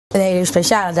Een hele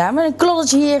speciale dame. Een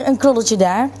klolletje hier, een klolletje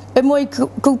daar. Een mooie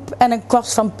koep en een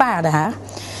kwast van paardenhaar.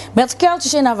 Met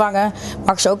kuiltjes in haar wangen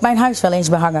mag ze ook mijn huis wel eens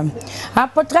behangen. Haar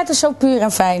portret is zo puur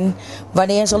en fijn.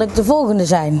 Wanneer zal ik de volgende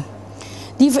zijn?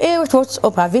 Die vereeuwigd wordt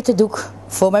op haar witte doek.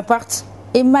 Voor mijn part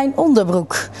in mijn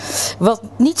onderbroek. Wat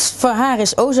niets voor haar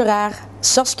is o zo raar.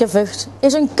 Saskia Vugts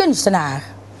is een kunstenaar.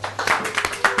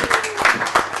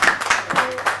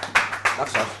 Dag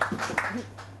Sas.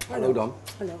 Hallo dan.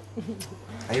 Hallo.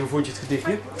 Hey, hoe vond je het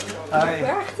gedichtje?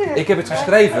 Prachtig. Ik heb het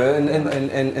geschreven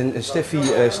en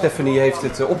Stephanie heeft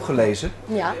het opgelezen.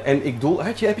 Ja. En ik bedoel,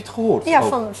 heb je het gehoord? Ja,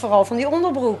 vooral van die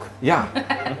onderbroek. Ja.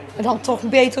 Maar dan toch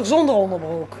beter zonder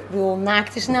onderbroek. Ik bedoel,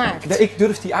 naakt is naakt. Nee, ik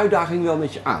durf die uitdaging wel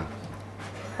met je aan.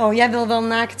 Oh, jij wil wel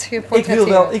naakt Ik geportretteren?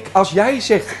 wil wel, als jij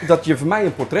zegt dat je voor mij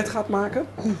een portret gaat maken,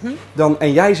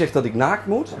 en jij zegt dat ik naakt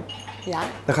moet, Ja.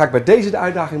 dan ga ik bij deze de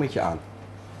uitdaging met je aan.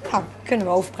 Nou, kunnen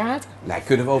we over praten? Nee,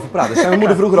 kunnen we over praten. Dat zei mijn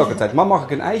moeder vroeger ook altijd. Mam, mag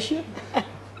ik een ijsje?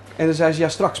 En dan zei ze, ja,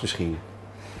 straks misschien.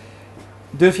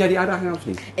 Durf jij die uitdaging aan of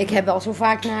niet? Ik heb al zo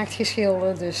vaak naakt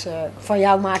geschilderd, dus van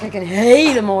jou maak ik een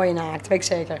hele mooie naakt, weet ik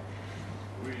zeker.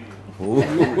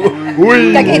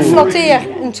 Oei. Kijk, ik flatteer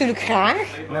natuurlijk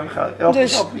graag.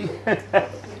 Dus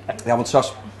Ja, want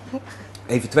Sas,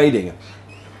 even twee dingen.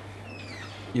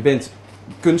 Je bent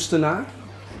kunstenaar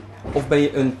of ben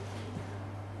je een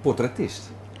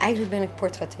portretist? eigenlijk ben ik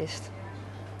portrettist.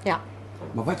 Ja,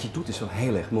 Maar wat je doet is wel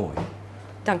heel erg mooi.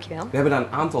 dankjewel. We hebben daar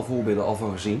een aantal voorbeelden al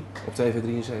van gezien op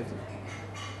TV73.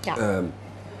 Ja.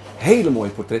 Hele mooie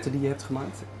portretten die je hebt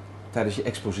gemaakt tijdens je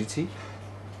expositie.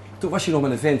 Toen was je nog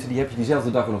met een vent, die heb je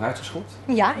diezelfde dag er nog uitgeschopt.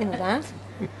 Ja, inderdaad.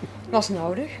 Was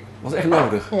nodig. Was echt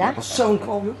nodig. Ja. Was zo'n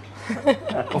kwaljoh.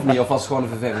 Of niet, of was het gewoon een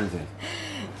vervelende vent.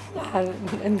 Ja,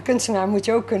 een kunstenaar moet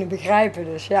je ook kunnen begrijpen,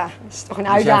 dus ja, dat is toch een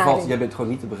Dus jij, uitdaging. jij bent gewoon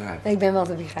niet te begrijpen. Nee, ik ben wel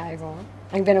te begrijpen hoor.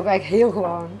 En ik ben ook eigenlijk heel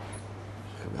gewoon.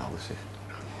 Geweldig zeg.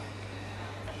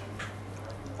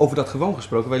 Over dat gewoon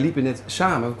gesproken, wij liepen net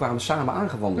samen, we kwamen samen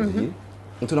aangewandeld hier.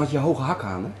 En toen had je hoge hakken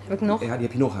aan, hè? Heb ik nog? Ja, die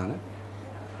heb je nog aan, hè?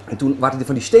 En toen waren er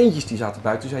van die steentjes die zaten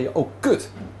buiten, toen zei je, oh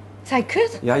kut. Zei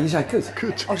kut? Ja, je zei kut.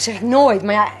 Oh, dat zeg ik nooit.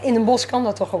 Maar ja, in een bos kan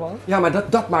dat toch gewoon? Ja, maar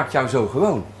dat maakt jou zo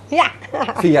gewoon. Ja.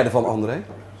 Vind jij ervan, André?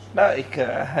 Nou,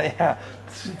 ja,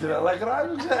 het ziet er wel lekker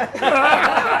uit.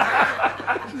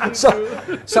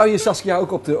 Zou je Saskia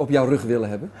ook op jouw rug willen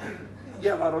hebben?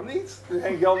 Ja, waarom niet? Dan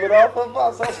hang je erop en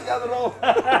pas als ik erop.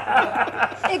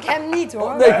 Ik hem niet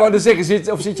hoor. Nee, ik wou dus zeggen,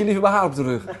 zit je liever bij haar op de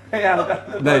rug? Ja,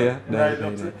 Nee, hè? nee,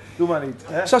 doe maar niet.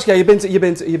 Hè? Saskia,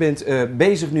 je bent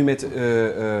bezig nu met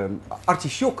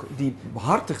Artichok, die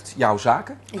behartigt jouw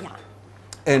zaken. Ja.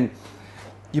 En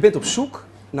je bent op zoek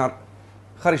naar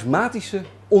charismatische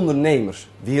ondernemers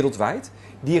wereldwijd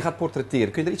die je gaat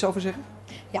portretteren. Kun je daar iets over zeggen?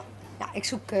 Ja, ik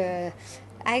zoek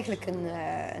eigenlijk een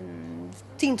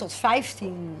 10 tot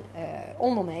 15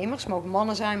 ondernemers. Mogen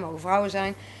mannen zijn, mogen vrouwen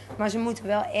zijn. Maar ze moeten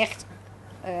wel echt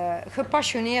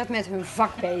gepassioneerd met hun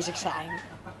vak bezig zijn.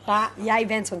 Ja, jij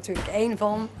bent er natuurlijk één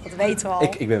van, dat weten we al.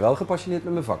 Ik ben wel gepassioneerd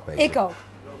met mijn vak bezig. Ik ook.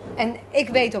 En ik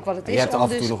weet ook wat het En is. je hebt om af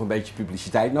en toe dus... nog een beetje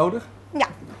publiciteit nodig. Ja,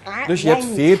 maar Dus je jij hebt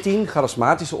niet. 14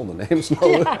 charismatische ondernemers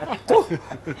nodig. Toch?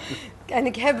 En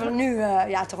ik heb er nu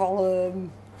toch al,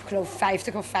 ik geloof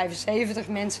 50 of 75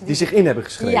 mensen Die zich in hebben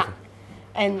geschreven. Ja.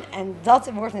 En dat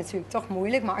wordt natuurlijk toch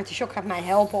moeilijk. Maar Artichok gaat mij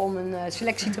helpen om een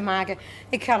selectie te maken.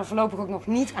 Ik ga er voorlopig ook nog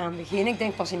niet aan beginnen. Ik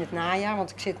denk pas in het najaar, want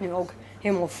ik zit nu ook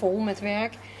helemaal vol met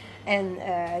werk. En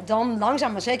dan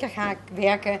langzaam maar zeker ga ik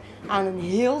werken aan een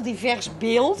heel divers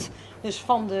beeld. Dus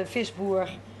van de visboer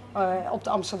op de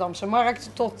Amsterdamse markt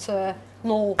tot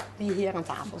Nol die hier aan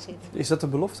tafel zit. Is dat een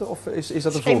belofte of is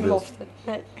dat een Geen voorbeeld? belofte.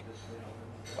 Nee.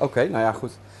 Oké, nou ja,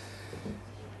 goed.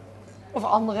 Of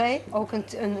André, ook een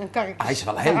Hij is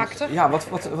wel heel... karakter. Ja,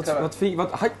 wat vind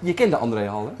je... je kende André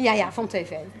al, hè? Ja, van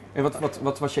tv. En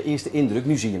wat was je eerste indruk?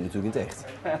 Nu zie je hem natuurlijk in het echt.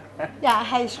 Ja,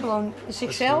 hij is gewoon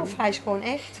zichzelf, hij is gewoon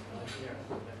echt.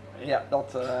 Ja,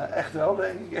 dat echt wel,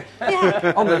 denk ik.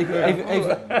 Ja, André,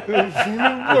 even...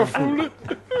 Voelen.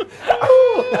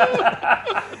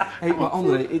 Hey, maar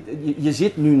André, je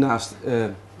zit nu naast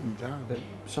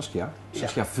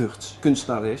Saskia Vugts,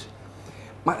 kunstenares.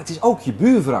 Maar het is ook je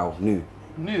buurvrouw nu.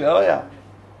 Nu wel, ja.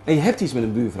 En je hebt iets met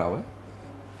een buurvrouw,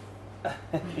 hè?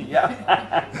 Ja.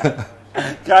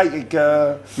 Kijk,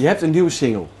 Je hebt een nieuwe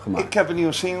single gemaakt. ik heb een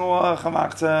nieuwe single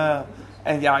gemaakt.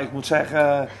 En ja, ik moet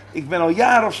zeggen, ik ben al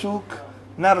jaren op zoek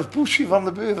naar het poesje van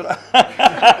de buurvrouw.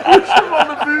 Poesje van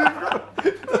de buurvrouw.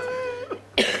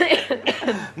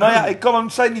 Nou ja, ik kon hem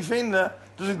steeds niet vinden.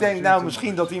 Dus ik denk, nou,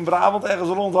 misschien dat hij in Brabant ergens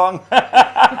rondhangt.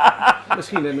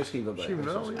 Misschien wel bij. Misschien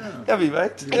wel, ja. Ja, wie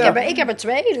weet. ik heb er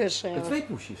twee, dus... Twee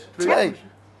poesjes. Twee.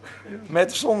 Met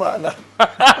de zon aan.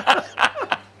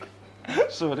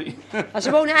 Sorry. Maar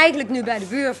ze wonen eigenlijk nu bij de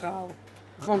buurvrouw.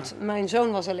 Want mijn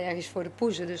zoon was allergisch voor de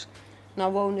poezen, dus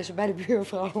nou wonen ze bij de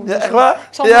buurvrouw. Ja, echt waar?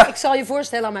 Ik zal je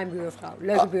voorstellen aan mijn buurvrouw.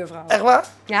 Leuke buurvrouw. Echt waar?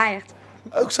 Ja, echt.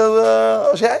 Ook zo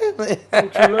als jij? Nee.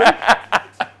 Ook zo leuk.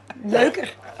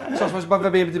 Leuker.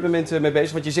 Waar ben je op dit moment mee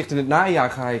bezig? Want je zegt in het najaar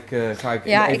ga ik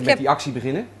even met die actie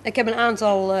beginnen. Ik heb een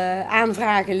aantal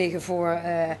aanvragen liggen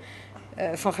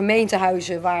van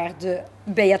gemeentehuizen waar de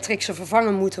Beatrixen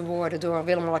vervangen moeten worden door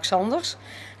Willem-Alexanders.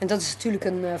 En dat is natuurlijk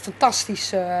een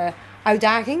fantastische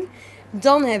uitdaging.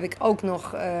 Dan heb ik ook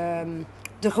nog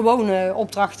de gewone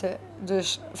opdrachten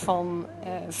dus van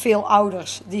veel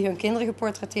ouders die hun kinderen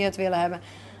geportretteerd willen hebben.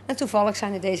 En toevallig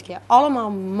zijn het deze keer allemaal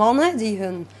mannen die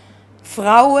hun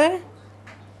vrouwen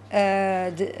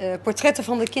de portretten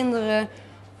van de kinderen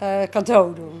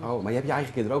cadeau doen. Oh, maar je hebt je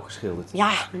eigen kinderen ook geschilderd?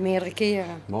 Ja, meerdere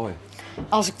keren. Mooi.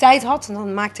 Als ik tijd had,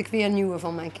 dan maakte ik weer nieuwe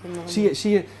van mijn kinderen.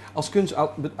 Zie je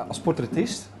als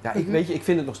portretist, ja, ik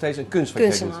vind het nog steeds een kunst wat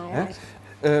jij doet. Kunstenaar,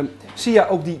 Hè? Zie je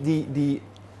ook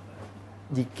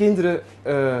die kinderen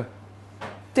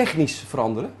technisch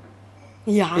veranderen?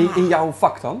 Ja. In jouw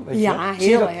vak dan? Weet je Ja, wel?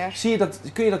 heel erg.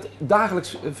 Kun je dat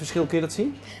dagelijks verschil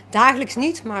zien? Dagelijks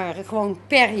niet, maar gewoon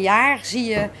per jaar zie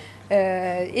je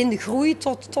in de groei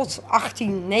tot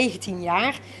 18, 19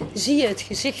 jaar... zie je het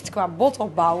gezicht qua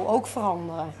botopbouw ook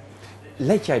veranderen.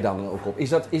 Let jij dan ook op? Is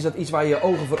dat iets waar je je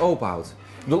ogen voor open houdt?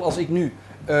 Ik bedoel, als ik nu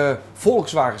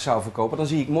Volkswagens zou verkopen, dan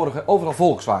zie ik morgen overal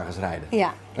Volkswagens rijden.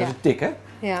 Ja. Dat is een tik, hè?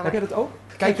 Ja, Heb jij dat ook?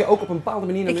 Kijk je ook op een bepaalde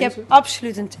manier naar ik mensen? heb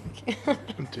absoluut een tik.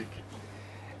 Een tik.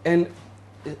 En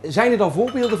zijn er dan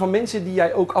voorbeelden van mensen die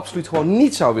jij ook absoluut gewoon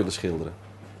niet zou willen schilderen?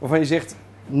 Waarvan je zegt,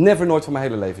 never, nooit van mijn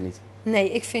hele leven niet.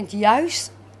 Nee, ik vind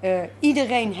juist,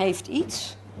 iedereen heeft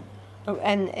iets.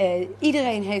 En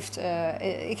iedereen heeft...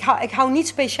 ik hou niet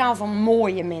speciaal van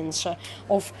mooie mensen.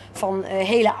 Of van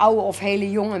hele oude of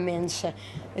hele jonge mensen.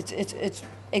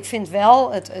 Ik vind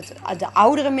wel, de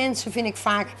oudere mensen vind ik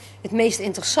vaak het meest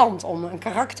interessant om een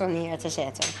karakter neer te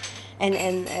zetten.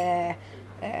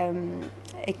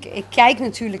 Ik kijk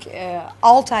natuurlijk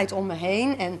altijd om me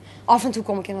heen. En af en toe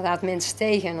kom ik inderdaad mensen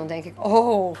tegen. En dan denk ik,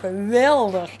 oh,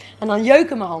 geweldig. En dan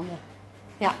jeuken mijn handen.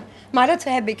 Ja. Maar dat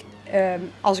heb ik,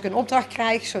 als ik een opdracht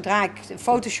krijg, zodra ik een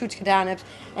fotoshoot gedaan heb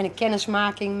en een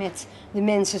kennismaking met de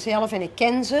mensen zelf en ik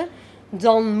ken ze,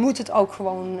 dan moet het ook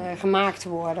gewoon gemaakt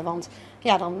worden. Want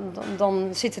ja, dan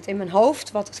zit het in mijn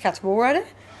hoofd wat het gaat worden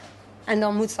en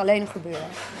dan moet het alleen nog gebeuren.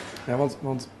 Ja,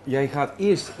 want jij gaat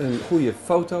eerst een goede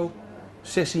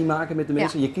fotosessie maken met de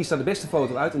mensen. Ja. Je kiest daar de beste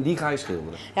foto uit en die ga je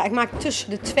schilderen. Ja, ik maak tussen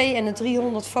de 200 en de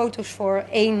 300 foto's voor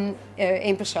één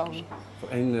persoon. Voor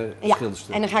één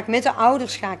schilderstuk. En dan ga ik met de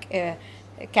ouders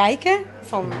kijken,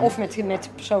 of met de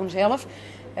persoon zelf,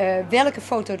 welke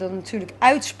foto er natuurlijk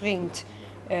uitspringt.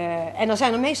 En dan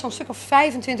zijn er meestal een stuk of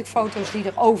 25 foto's die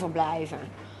er overblijven.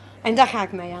 En daar ga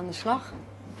ik mee aan de slag.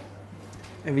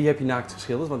 En wie heb je naakt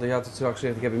geschilderd? Want je had het straks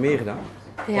gezegd, ik heb er meer gedaan.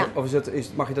 Ja. Of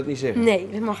mag je dat niet zeggen? Nee,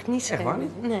 dat mag ik niet zeggen. Echt waar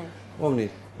niet? Nee. Waarom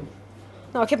niet?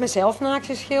 Nou, ik heb mezelf naakt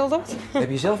geschilderd. Heb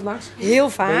je zelf naakt? Heel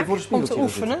vaak, voor de om te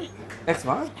oefenen. Echt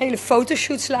waar? Hele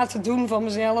fotoshoots laten doen van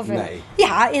mezelf. Nee.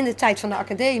 Ja, in de tijd van de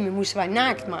academie moesten wij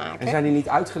naakt maken. En zijn die niet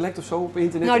uitgelekt of zo op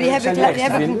internet? Nou, die heb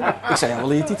ik zou jou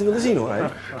wel in je titel willen zien hoor. Hè?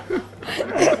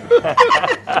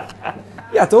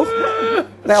 Ja, toch?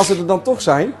 Nee, als ze er dan toch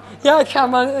zijn. Ja,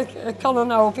 ik kan er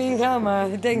nou op ingaan, maar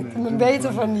ik denk me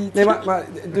beter van niet. Nee, maar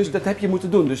dus dat heb je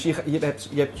moeten doen. Dus je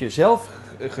hebt jezelf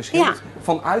geschilderd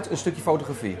vanuit een stukje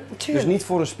fotografie. Tuurlijk. Dus niet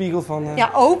voor een spiegel van... Ja,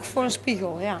 ook voor een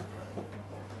spiegel, ja.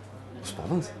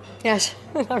 Spannend. Ja,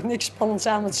 nou, niks spannends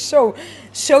aan, het is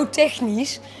zo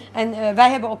technisch. En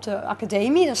wij hebben op de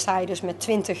academie, dan sta je dus met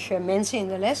 20 mensen in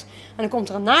de les. En dan komt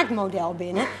er een naaktmodel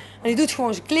binnen. En die doet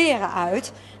gewoon zijn kleren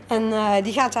uit. En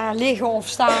die gaat daar liggen of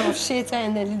staan of zitten.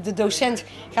 En de docent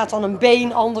gaat dan een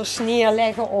been anders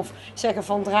neerleggen. Of zeggen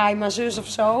van draai maar zus of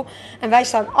zo. En wij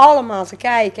staan allemaal te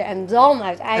kijken. En dan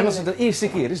uiteindelijk... En als het de eerste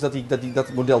keer is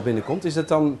dat model binnenkomt, is dat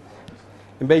dan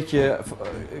een beetje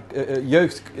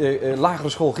jeugd, lagere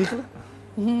school giechelen?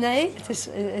 Nee,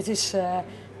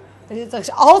 er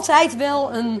is altijd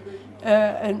wel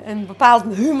een bepaald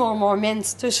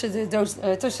humormoment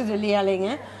tussen de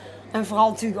leerlingen. En vooral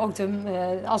natuurlijk ook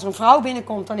als er een vrouw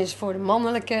binnenkomt, dan is het voor de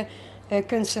mannelijke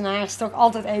kunstenaars toch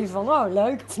altijd even van, oh,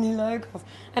 leuk of niet leuk.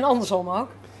 En andersom ook.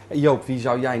 Joop, wie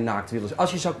zou jij naakt willen?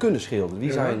 Als je zou kunnen schilderen,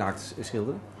 wie zou je naakt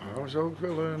schilderen? Nou, zou ik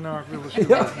wel naakt willen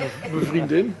schilderen. Ja. Mijn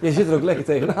vriendin. Je zit er ook lekker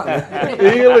tegenaan.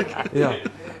 Heerlijk. Ja.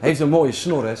 Heeft een mooie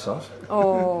snor, hè, Sas?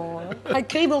 Oh, hij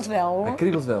kriebelt wel, hoor. Hij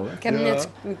kriebelt wel, hè? Ik heb hem net,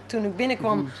 toen ik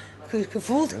binnenkwam,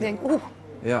 gevoeld. Ik denk,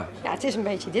 ja, het is een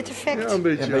beetje dit effect. Ja, een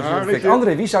beetje effect.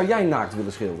 André, wie zou jij naakt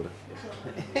willen schilderen?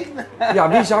 Ja,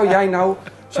 wie zou jij nou,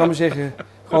 zou maar zeggen,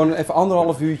 gewoon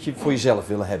even 1,5 uurtje voor jezelf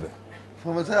willen hebben?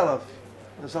 Voor mezelf.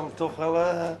 Dan zal ik toch wel...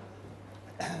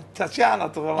 Tatjana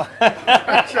toch wel.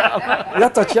 Ja,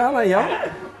 Tatjana, ja?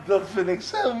 Dat vind ik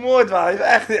zo mooi, waar.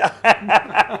 Echt,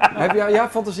 ja.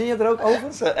 Fantaseer je er ook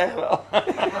over? Zo, echt wel.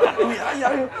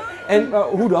 Ja. En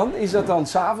hoe dan? Is dat dan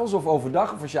 's avonds of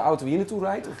overdag? Of als je auto hier naartoe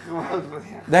rijdt? Of... Gewoon,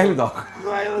 De hele dag? de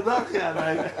hele dag, ja.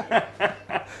 Nee.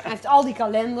 Hij heeft al die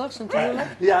kalenders natuurlijk.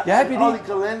 Ja, heb je al die?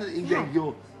 die kalenders. Ik denk,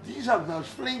 joh, die zou ik nou eens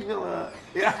flink willen...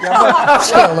 Ja.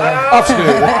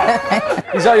 Afscheuren.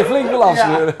 Die zou je flink willen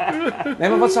afscheuren. Nee,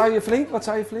 maar wat zou je flink?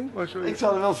 Ik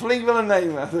zou er wel flink willen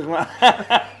nemen, zeg maar.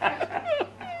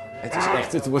 Het is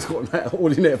echt, het wordt gewoon een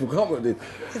ordinair programma dit.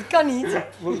 Dat kan niet.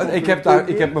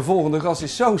 Ik heb mijn volgende gast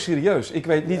is zo serieus. Ik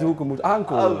weet niet hoe ik hem moet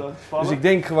aankondigen. Dus ik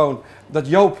denk gewoon dat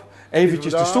Joop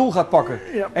eventjes de stoel gaat pakken.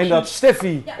 En dat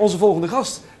Steffi onze volgende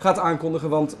gast gaat aankondigen.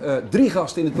 Want 3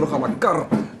 gasten in het programma Karrr,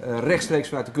 rechtstreeks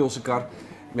vanuit de Kulse Karrr.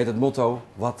 Met het motto,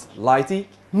 wat laait hij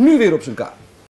nu weer op zijn kar?